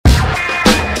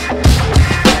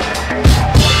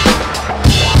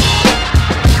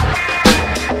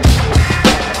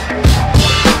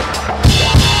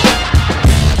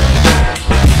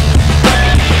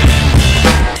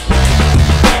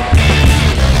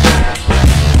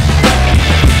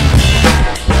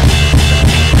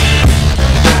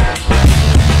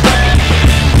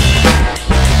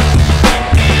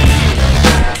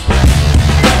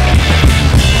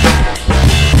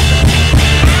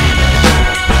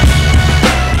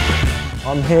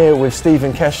I'm here with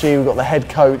Stephen Keshi. We've got the head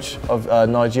coach of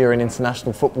Nigerian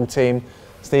international football team.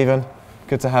 Stephen,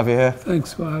 good to have you here.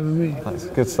 Thanks for having me. That's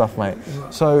good stuff, mate.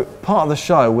 So part of the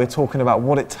show, we're talking about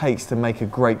what it takes to make a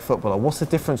great footballer. What's the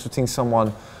difference between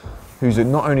someone who's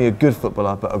not only a good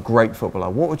footballer, but a great footballer?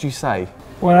 What would you say?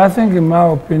 Well, I think in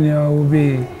my opinion would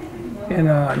be,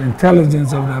 the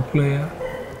intelligence of that player,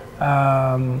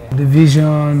 the vision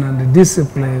and the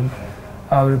discipline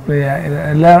of the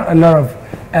player. A lot of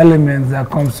elements that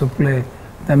comes to play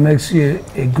that makes you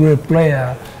a great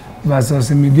player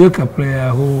versus a mediocre player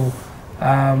who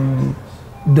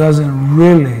doesn't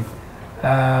really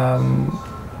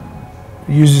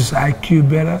uses IQ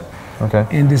better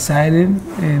in deciding,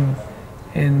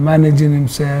 in managing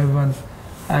himself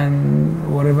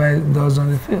and whatever he does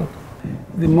on the field.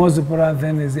 The most important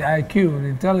thing is the IQ, the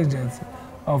intelligence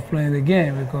of playing the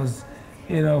game, because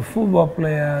football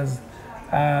players,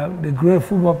 the great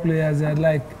football players are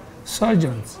like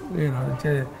surgeons.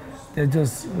 They're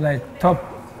just like top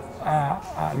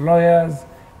lawyers,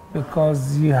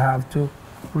 because you have to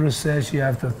research, you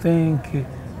have to think,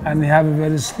 and you have a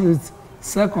very split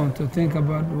second to think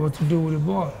about what to do with the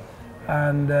ball.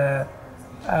 And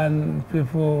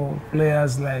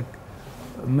players like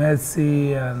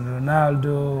Messi and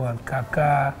Ronaldo and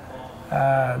Kaká,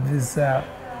 these are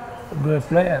great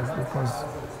players because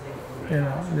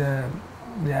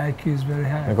the IQ is very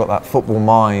high. They've got that football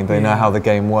mind. They know how the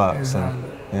game works. Exactly.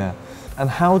 And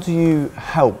how do you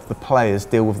help the players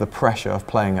deal with the pressure of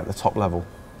playing at the top level?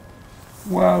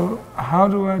 Well, how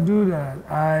do I do that?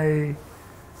 I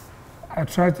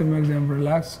try to make them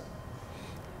relax.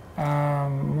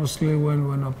 Mostly when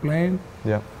we're not playing.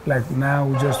 Yeah. Like now,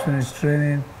 we just finished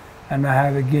training, and I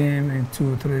have a game in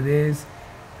 2 or 3 days.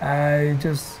 I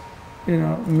just,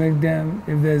 make them,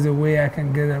 if there's a way I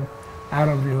can get them out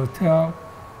of the hotel,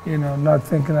 not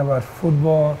thinking about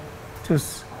football,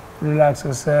 just relax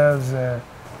yourselves,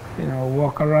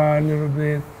 walk around a little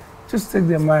bit, just take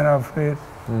their mind off it,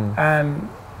 and,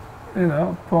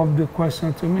 pump the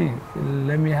question to me.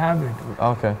 Let me have it.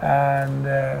 Okay. And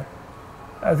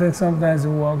I think sometimes it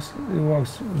works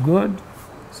good,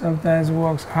 sometimes it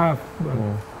works half. But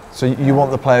So you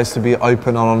want the players to be open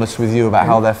and honest with you about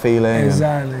how they're feeling?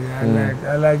 Exactly.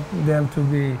 I like them to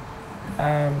be,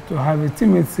 to have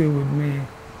intimacy with me,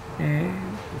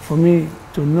 for me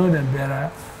to know them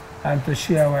better and to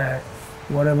share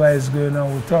whatever is going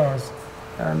on with us.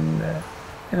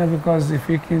 And because if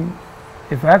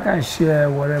I can share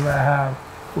whatever I have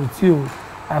with you,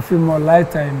 I feel more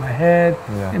lighter in my head,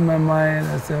 in my mind.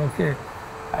 I say, okay,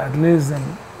 at least,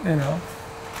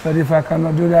 but if I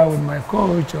cannot do that with my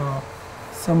coach or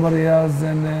somebody else,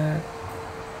 then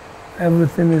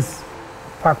everything is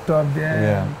packed up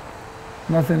there. And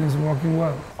nothing is working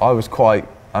well. I was quite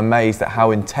amazed at how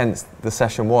intense the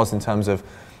session was in terms of,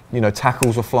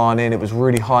 tackles were flying in. It was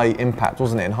really high impact,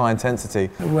 wasn't it, and high intensity?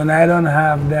 When I don't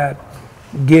have that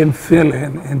game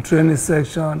feeling in training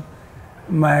section,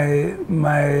 my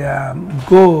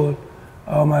goal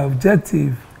or my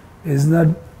objective is not,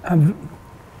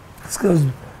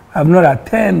 I've not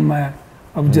attained my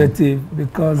objective,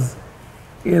 because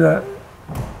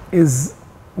is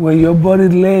when your body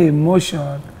lay in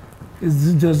motion,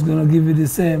 it's just gonna give you the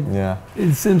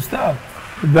same stuff.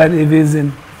 But if it's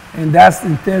in that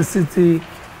intensity,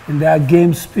 in that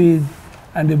game speed,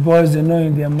 and the boys, they know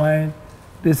in their mind,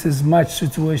 this is match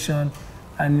situation,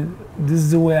 and this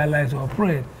is the way I like to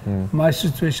operate. Match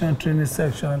situation, training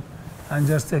section, and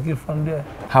just take it from there.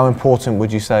 How important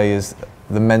would you say is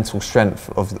the mental strength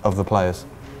of the players?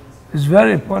 It's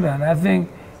very important. I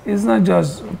think it's not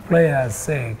just players'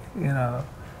 sake, I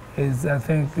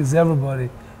think it's everybody.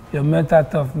 Your mental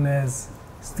toughness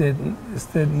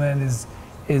statement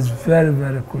is very,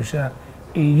 very crucial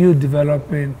in you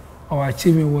developing or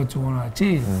achieving what you want to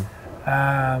achieve.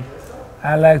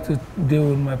 I like to deal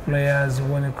with my players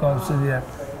when it comes to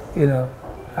their,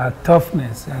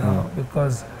 toughness,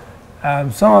 because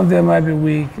some of them might be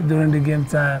weak during the game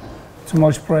time, too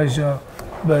much pressure,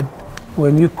 but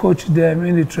when you coach them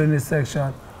in the training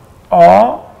section,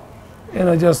 or,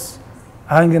 just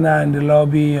hanging out in the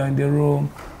lobby or in the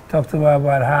room, talk to them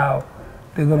about how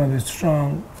they're going to be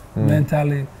strong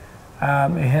mentally,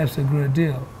 it helps a great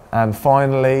deal. And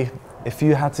finally, if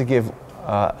you had to give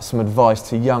some advice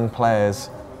to young players,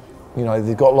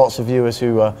 they've got lots of viewers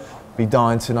who be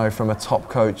dying to know from a top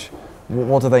coach,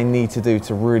 what do they need to do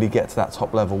to really get to that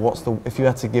top level? If you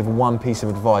had to give one piece of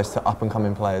advice to up and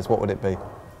coming players, what would it be?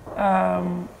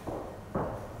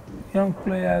 Young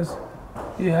players,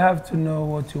 you have to know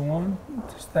what you want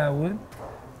to start with,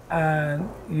 and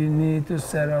you need to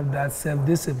set up that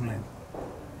self-discipline.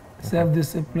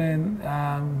 Self-discipline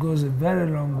goes a very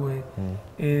long way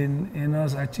in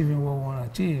us achieving what we want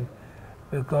to achieve.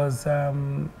 Because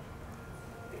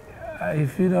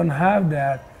if you don't have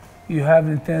that, you have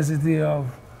the intensity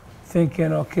of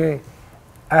thinking, okay,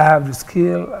 I have the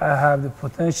skill, I have the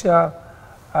potential,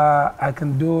 I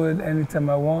can do it anytime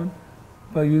I want,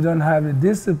 but you don't have the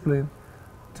discipline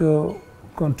to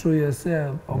control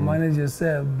yourself or manage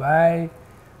yourself by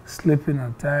sleeping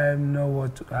on time, know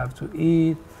what to have to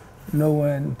eat, know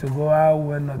when to go out,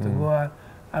 when not to go out,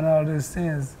 and all these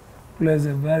things plays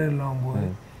a very long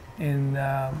way in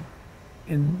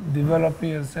developing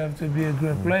yourself to be a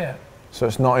great player. So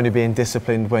it's not only being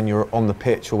disciplined when you're on the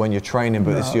pitch or when you're training,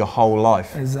 but it's your whole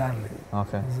life. Exactly.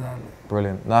 Okay. Exactly.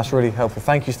 Brilliant. That's really helpful.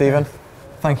 Thank you, Stephen.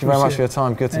 Thank you very much for your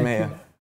time. Good to meet you.